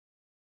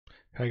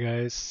Hi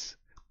guys,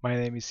 my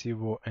name is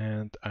Ivo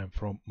and I'm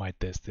from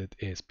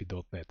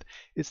mytestedasp.net.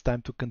 It's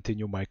time to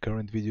continue my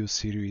current video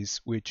series,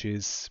 which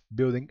is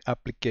building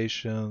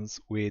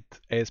applications with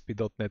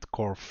ASP.NET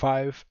Core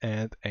 5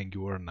 and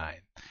Angular 9.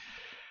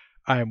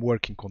 I am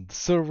working on the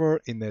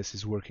server, Ines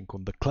is working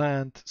on the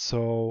client,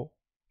 so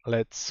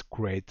let's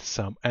create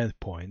some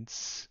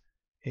endpoints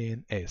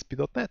in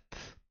ASP.NET.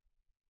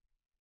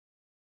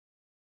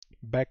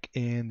 Back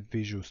in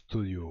Visual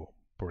Studio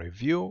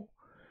Preview,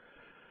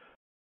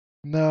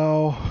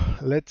 now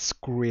let's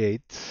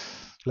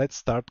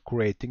start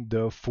creating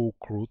the full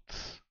CRUD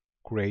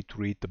create,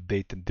 read,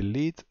 update and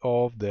delete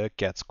of the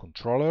cats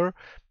controller,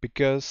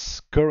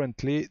 because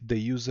currently the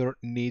user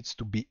needs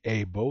to be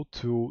able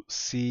to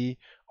see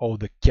all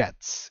the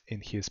cats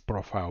in his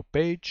profile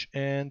page,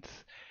 and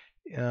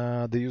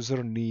the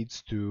user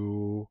needs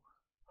to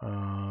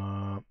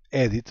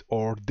edit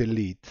or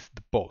delete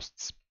the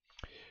posts.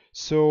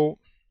 So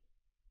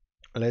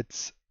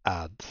let's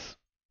add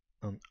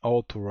an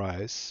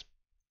authorize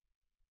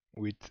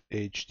with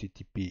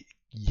HTTP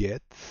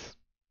get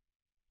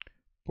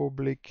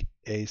public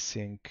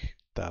async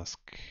task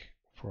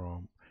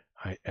from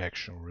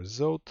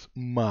iActionResult.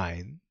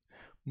 Mine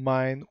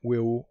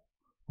will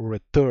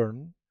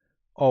return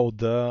all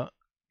the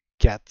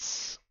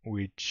cats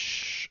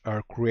which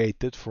are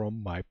created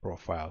from my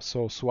profile.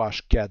 So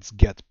 /cats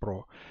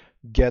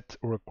get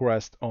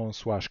request on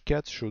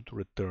 /cats should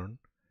return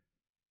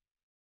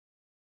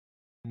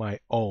my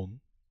own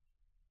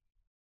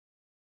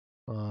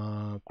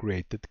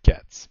created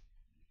cats.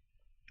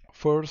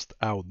 First,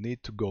 I'll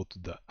need to go to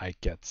the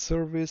iCat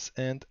service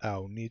and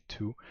I'll need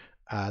to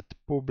add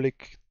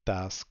public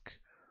task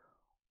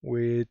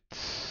with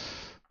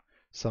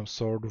some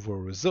sort of a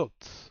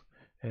result.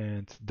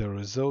 And the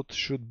result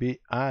should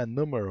be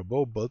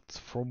enumerable, but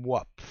from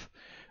what?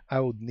 I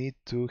would need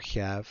to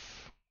have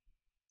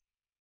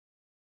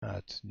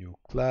add new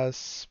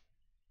class,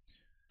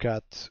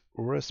 cat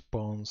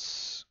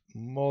response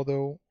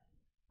model,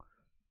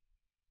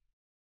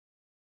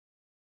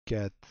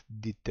 cat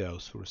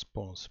details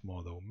response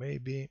model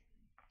maybe,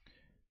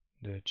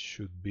 that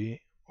should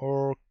be,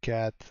 or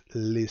cat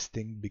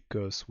listing,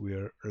 because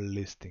we're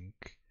listing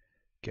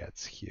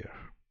cats here.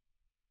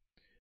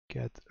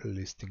 Cat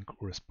listing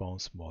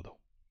response model.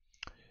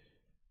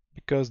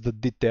 Because the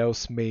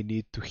details may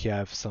need to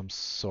have some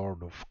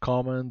sort of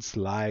comments,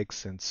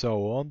 likes and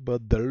so on,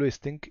 but the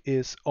listing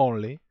is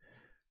only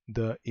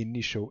the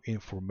initial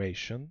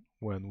information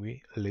when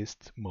we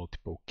list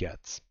multiple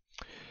cats.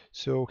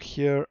 So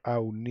here I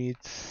will need,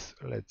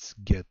 let's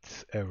get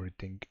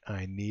everything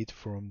I need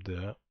from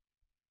the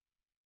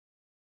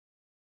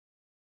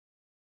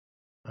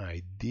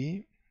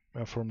ID,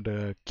 from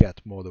the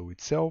cat model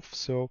itself.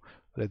 So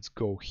let's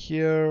go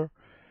here.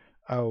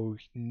 I'll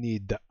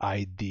need the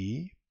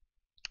ID.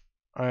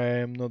 I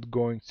am not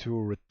going to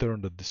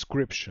return the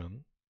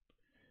description.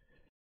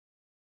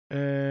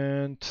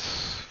 And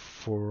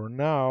for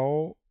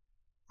now,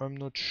 I'm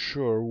not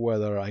sure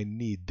whether I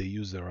need the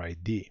user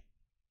ID.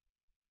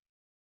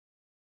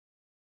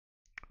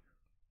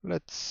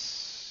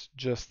 Let's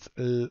just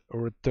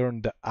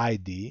return the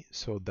ID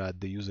so that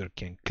the user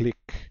can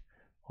click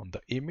on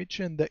the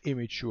image and the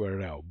image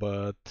URL.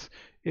 But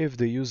if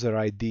the user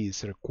ID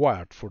is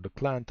required for the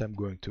client, I'm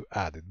going to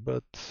add it,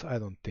 but I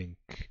don't think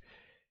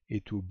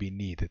it will be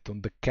needed. On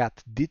the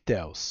cat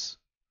details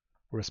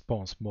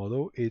response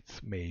model,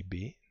 it may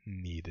be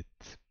needed.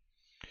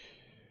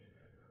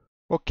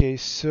 Okay,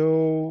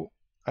 so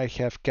I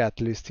have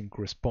cat listing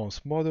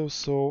response model,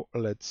 so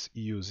let's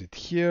use it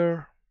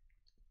here.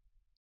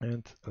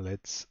 And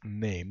let's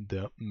name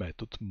the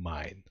method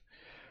mine.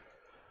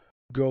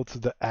 Go to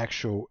the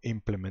actual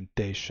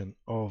implementation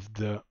of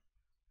the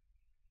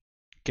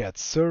cat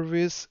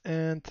service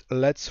and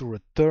let's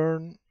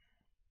return,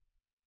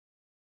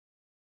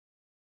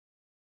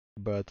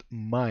 but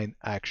mine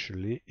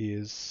actually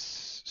is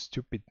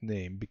stupid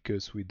name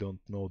because we don't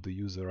know the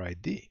user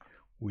ID.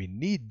 We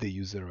need the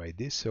user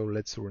ID, so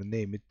let's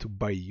rename it to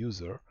by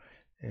user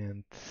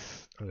and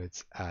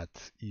let's add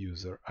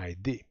user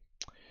ID.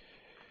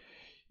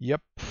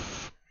 Yep.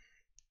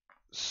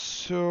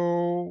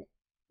 So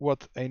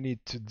what I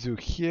need to do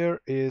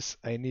here is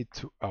I need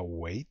to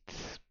await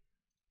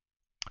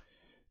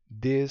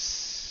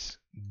this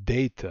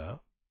data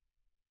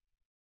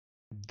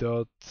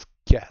dot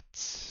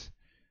cats.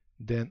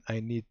 Then I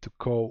need to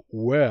call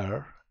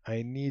where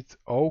I need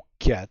all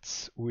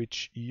cats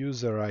which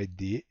user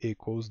ID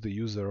equals the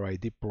user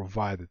ID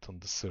provided on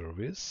the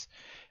service,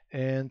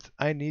 and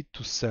I need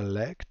to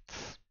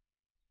select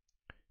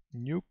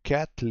new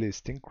cat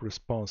listing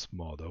response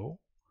model.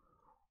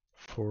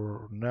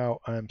 For now,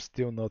 I'm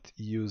still not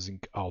using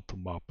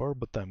AutoMapper,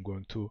 but I'm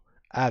going to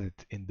add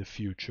it in the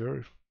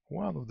future,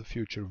 one of the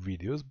future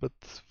videos. But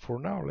for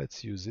now,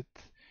 let's use it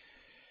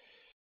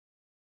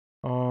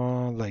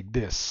like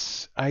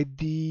this.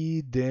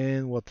 ID,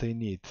 then what I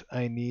need?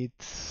 I need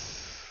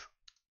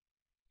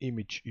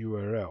image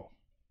URL.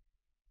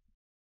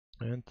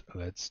 And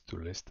let's to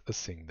list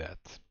async that.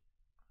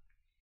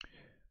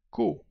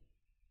 Cool.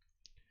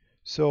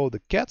 So the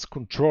cat's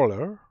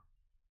controller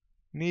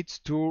needs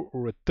to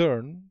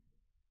return.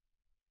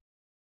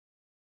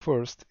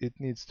 First, it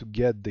needs to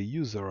get the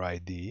user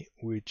ID,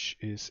 which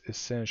is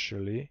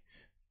essentially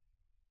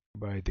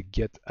by the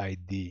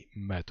getID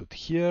method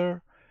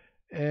here,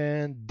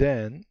 and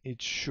then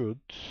it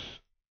should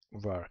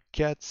var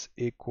cats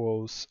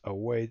equals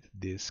await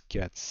this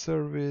cat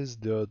service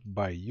dot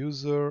by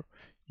user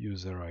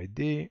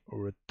ID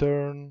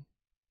return.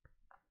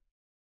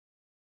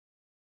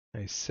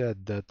 I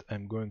said that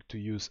I'm going to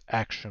use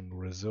action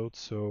result,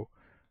 so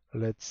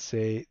let's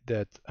say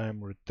that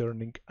I'm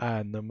returning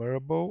a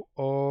numerable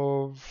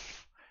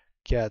of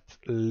cat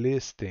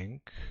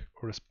listing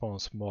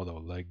response model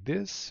like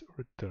this,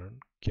 return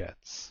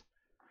cats.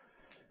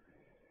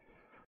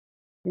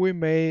 We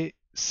may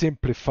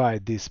simplify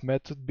this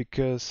method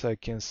because I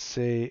can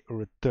say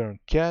return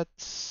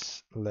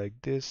cats like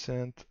this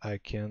and I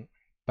can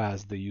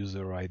pass the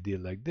user ID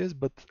like this,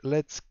 but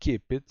let's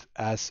keep it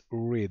as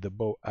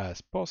readable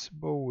as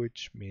possible,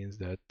 which means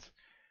that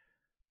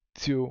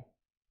 2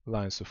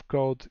 lines of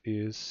code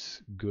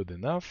is good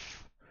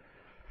enough.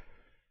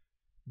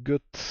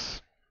 Good.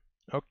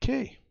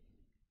 Okay.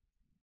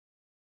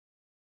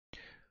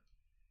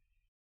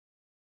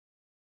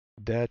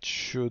 That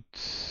should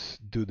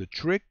do the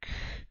trick.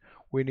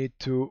 We need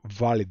to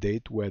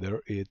validate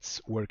whether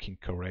it's working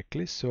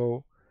correctly,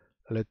 so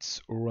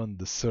let's run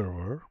the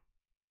server.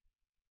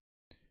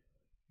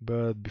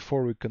 But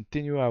before we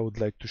continue, I would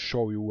like to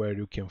show you where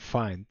you can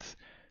find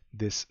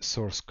this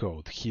source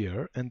code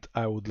here, and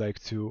I would like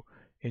to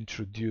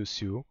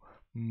introduce you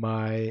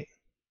my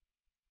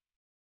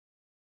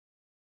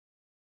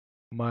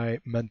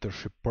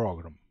mentorship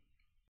program.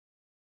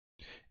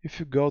 If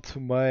you go to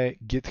my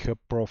GitHub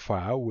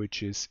profile,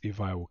 which is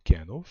Ivai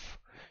Lukianov,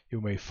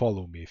 you may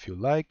follow me if you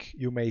like.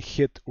 You may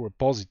hit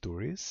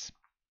repositories,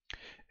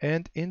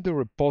 and in the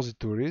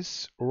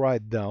repositories,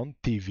 write down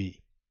TV.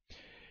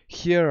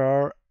 Here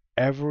are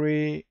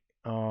every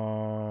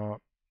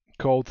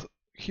code.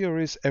 Here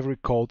is every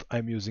code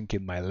I'm using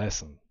in my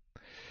lesson.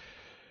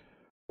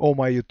 All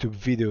my YouTube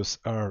videos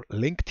are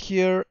linked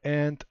here,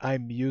 and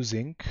I'm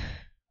using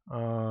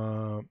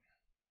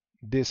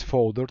this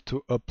folder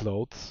to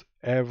upload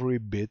every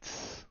bit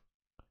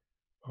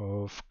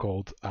of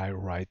code I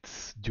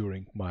write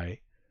during my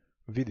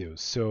videos.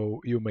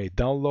 So you may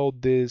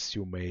download this,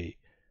 you may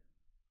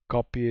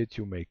copy it,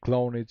 you may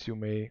clone it, you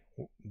may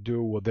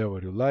do whatever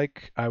you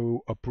like. I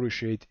will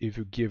appreciate if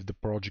you give the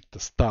project a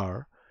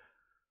star.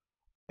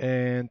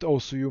 And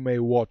also you may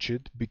watch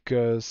it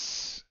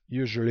because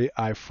usually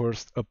I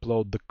first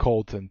upload the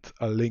code and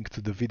a link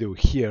to the video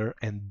here,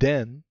 and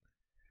then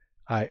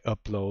I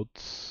upload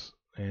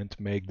and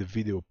make the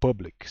video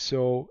public.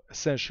 So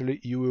essentially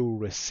you will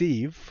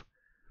receive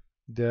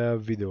the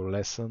video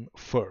lesson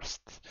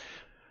first.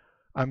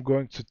 I'm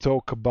going to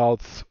talk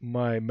about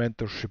my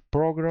mentorship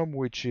program,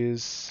 which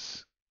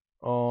is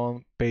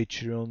on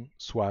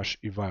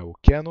Patreon/Ivai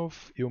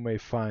Lukianov. You may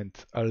find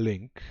a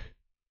link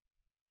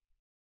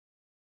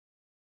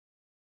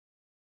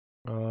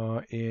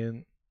on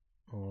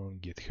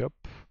GitHub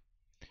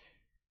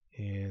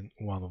in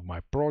one of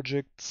my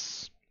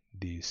projects.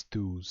 These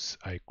tools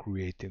I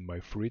create in my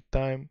free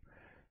time.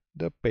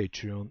 The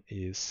Patreon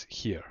is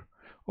here.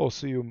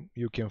 Also,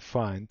 you can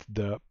find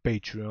the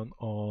Patreon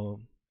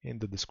in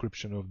the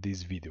description of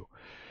this video.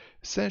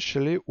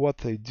 Essentially,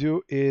 what I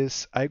do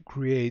is I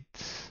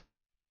create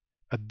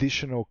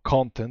additional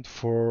content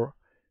for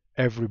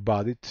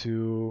everybody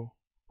who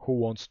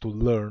wants to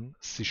learn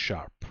C#.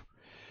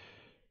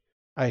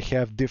 I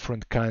have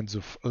different kinds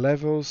of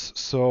levels,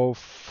 so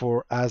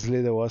for as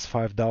little as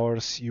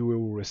 $5 you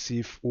will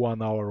receive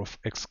 1 hour of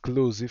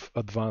exclusive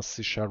advanced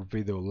C#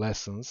 video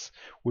lessons,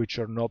 which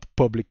are not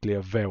publicly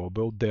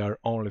available. They are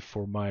only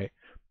for my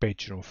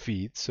Patreon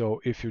feed. So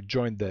if you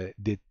join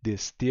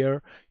this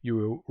tier, you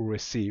will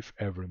receive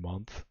every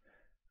month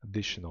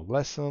additional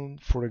lesson.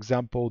 For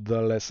example,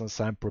 the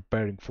lessons I'm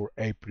preparing for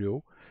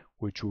April,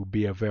 which will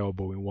be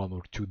available in 1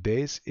 or 2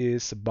 days,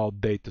 is about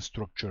data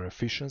structure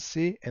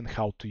efficiency and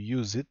how to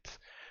use it,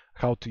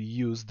 how to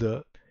use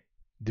the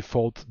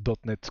default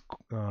 .NET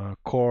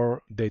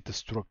Core data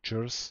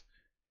structures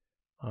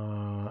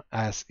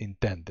as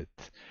intended.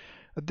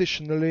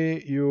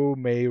 Additionally, you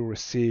may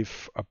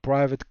receive a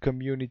private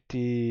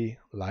community,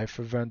 live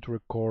event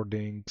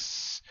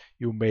recordings,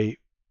 you may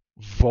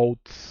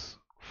vote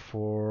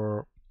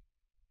for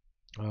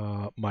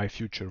my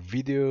future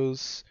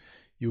videos.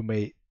 You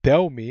may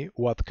tell me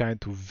what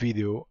kind of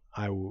video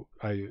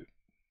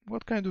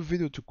what kind of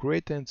video to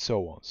create and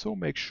so on. So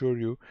make sure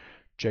you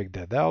check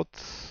that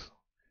out.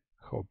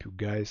 Hope you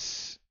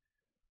guys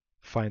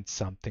find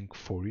something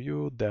for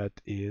you that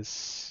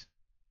is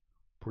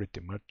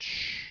pretty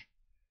much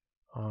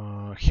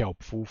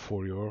helpful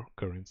for your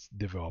current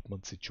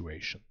development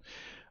situation.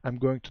 I'm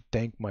going to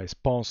thank my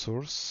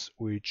sponsors,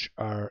 which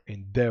are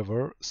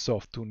Endeavor,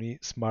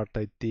 Softuni, Smart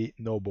IT,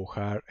 Noble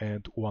Hire,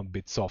 and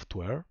 1Bit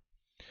Software.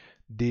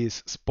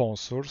 These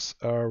sponsors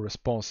are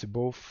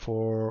responsible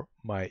for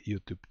my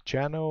YouTube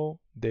channel.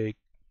 They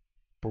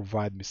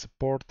provide me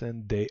support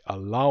and they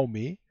allow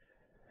me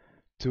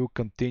to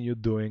continue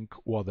doing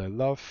what I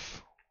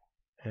love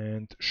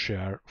and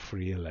share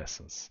free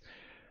lessons.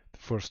 The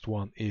first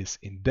one is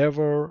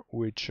Endeavor,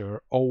 which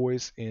are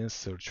always in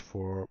search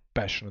for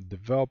passionate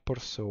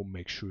developers, so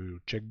make sure you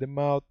check them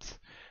out.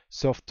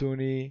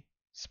 Softuni,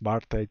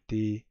 Smart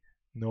IT,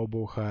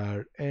 Noble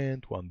Hire,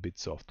 and 1-Bit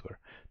Software.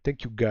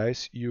 Thank you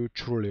guys, you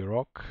truly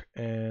rock,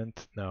 and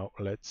now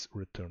let's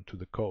return to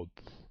the code.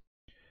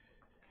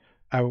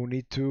 I will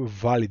need to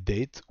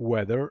validate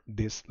whether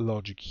this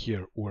logic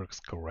here works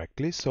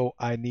correctly. So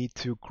I need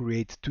to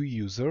create two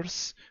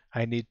users.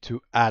 I need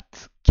to add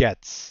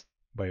cats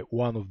by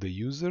one of the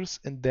users,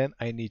 and then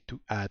I need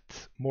to add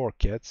more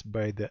cats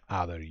by the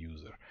other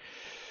user.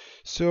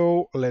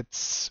 So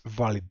let's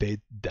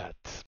validate that.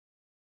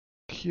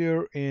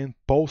 Here in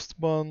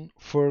Postman,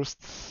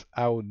 first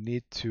I would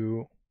need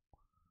to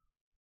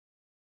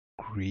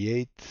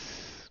create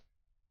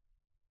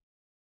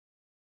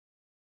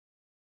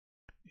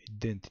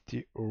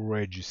identity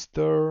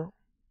register.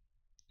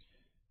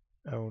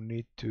 I will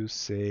need to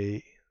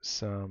say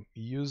some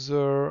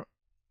user,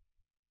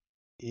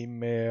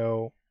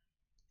 email,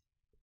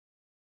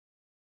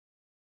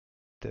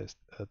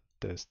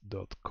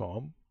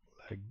 test@test.com,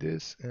 like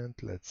this, and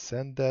let's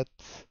send that.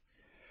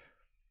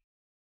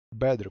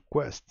 Bad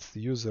request,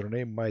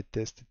 username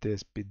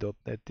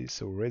mytest@asp.net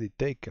is already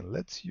taken.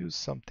 Let's use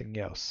something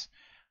else.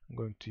 I'm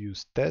going to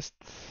use test,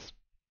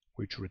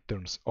 which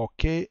returns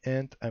OK,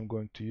 and I'm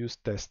going to use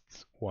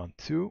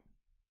test12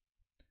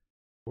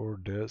 for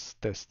this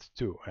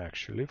test2,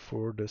 actually,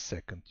 for the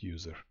second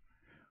user.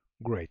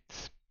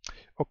 Great.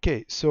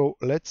 Okay, so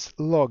let's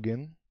log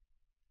in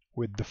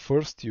with the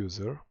first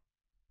user.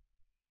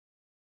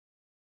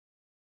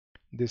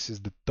 This is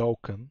the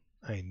token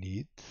I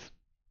need.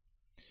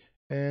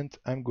 And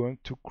I'm going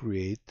to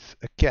create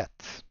a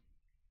cat.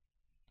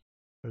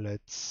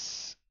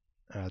 Let's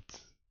add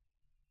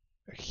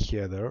a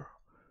header,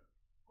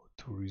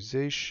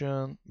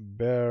 authorization,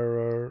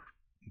 bearer,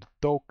 the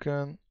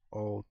token,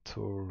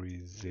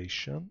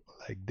 authorization,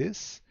 like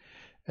this.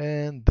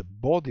 And the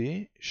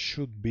body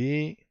should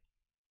be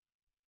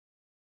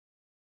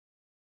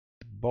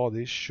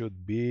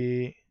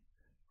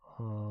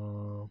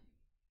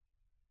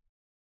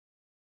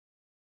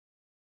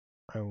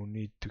I will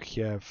need to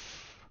have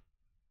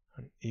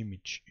an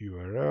image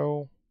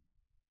URL.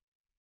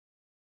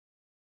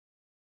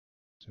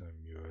 Some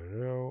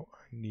URL.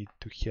 I need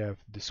to have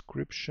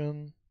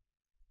description.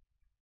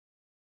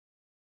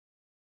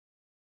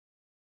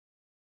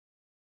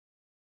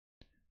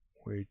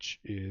 Which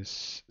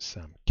is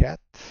some cat.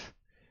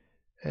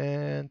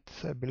 And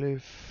I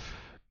believe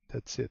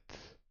that's it.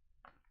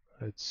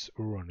 Let's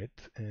run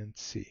it and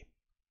see.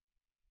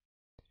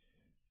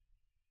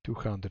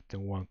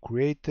 201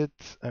 created.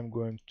 I'm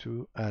going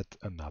to add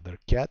another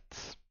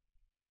cat.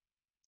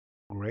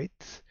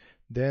 Great.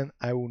 Then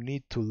I will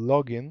need to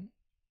log in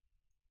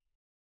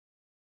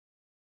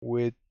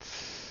with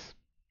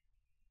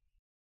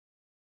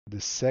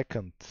the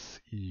second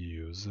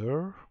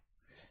user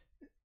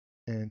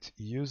and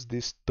use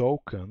this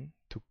token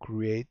to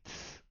create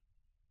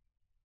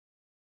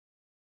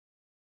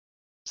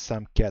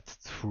some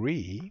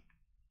cat3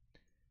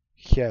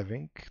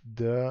 having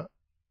the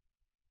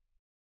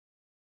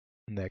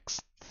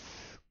next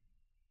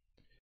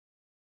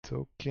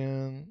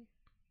token.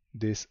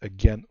 This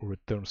again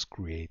returns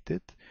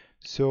created.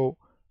 So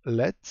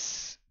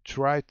let's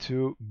try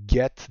to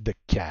get the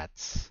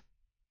cats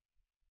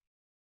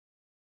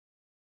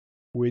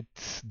with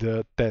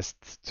the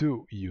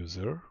test2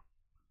 user.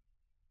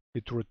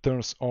 It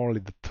returns only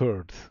the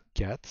third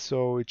cat,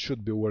 so it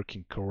should be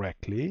working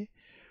correctly.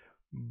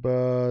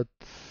 But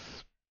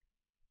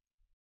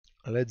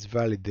let's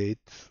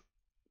validate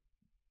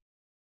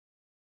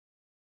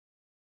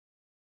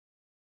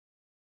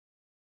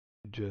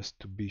just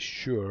to be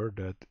sure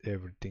that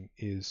everything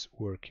is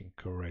working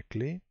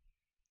correctly.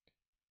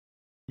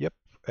 Yep,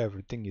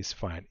 everything is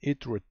fine.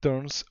 It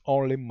returns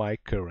only my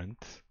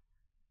current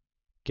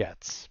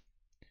cats.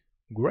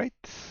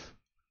 Great,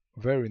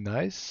 very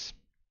nice.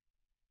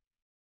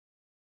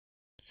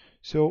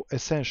 So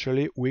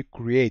essentially we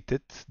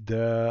created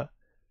the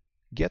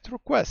GET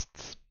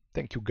request.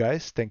 Thank you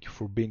guys, thank you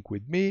for being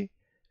with me.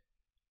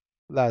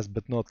 Last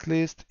but not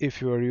least,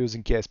 if you are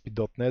using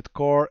ASP.NET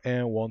Core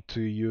and want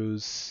to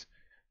use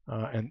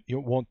and you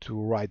want to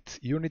write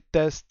unit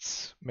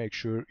tests, make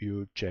sure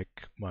you check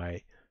my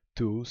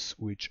tools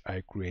which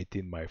I create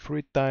in my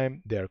free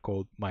time. They are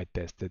called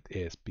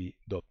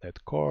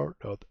mytest@asp.NET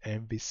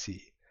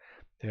Core.mvc.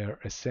 They are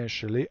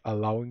essentially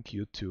allowing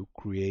you to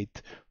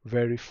create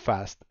very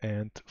fast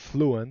and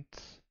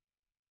fluent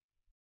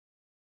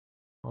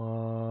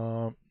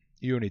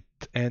unit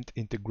and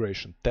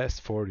integration tests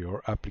for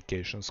your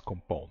application's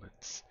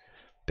components.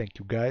 Thank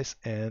you guys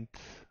and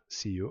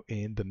see you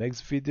in the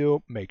next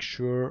video. Make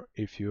sure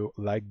if you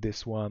like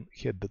this one,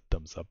 hit the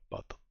thumbs up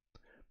button.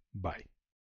 Bye.